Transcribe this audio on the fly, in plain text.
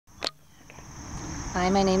Hi,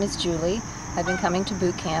 my name is Julie. I've been coming to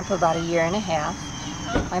boot camp about 1.5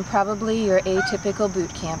 years. I'm probably your atypical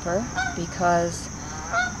boot camper because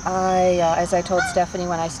as I told Stephanie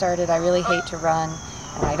when I started, I really hate to run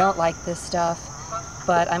and I don't like this stuff.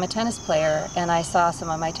 But I'm a tennis player and I saw some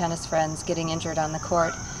of my tennis friends getting injured on the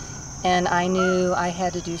court, and I knew I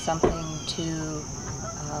had to do something to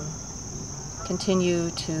continue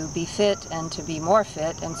to be fit and to be more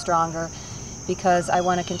fit and stronger, because I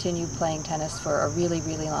want to continue playing tennis for a really,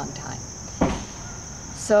 really long time.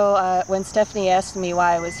 So when Stephanie asked me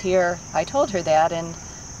why I was here, I told her that, and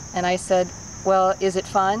I said, well, is it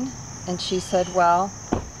fun? And she said, well,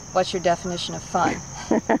 what's your definition of fun?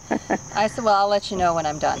 I said, well, I'll let you know when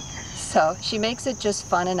I'm done. So she makes it just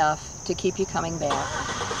fun enough to keep you coming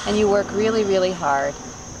back, and you work really, really hard.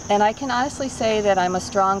 And I can honestly say that I'm a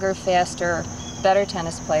stronger, faster, better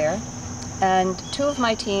tennis player. And 2 of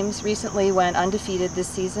my teams recently went undefeated this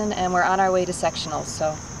season, and we're on our way to sectionals,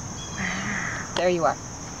 so there you are.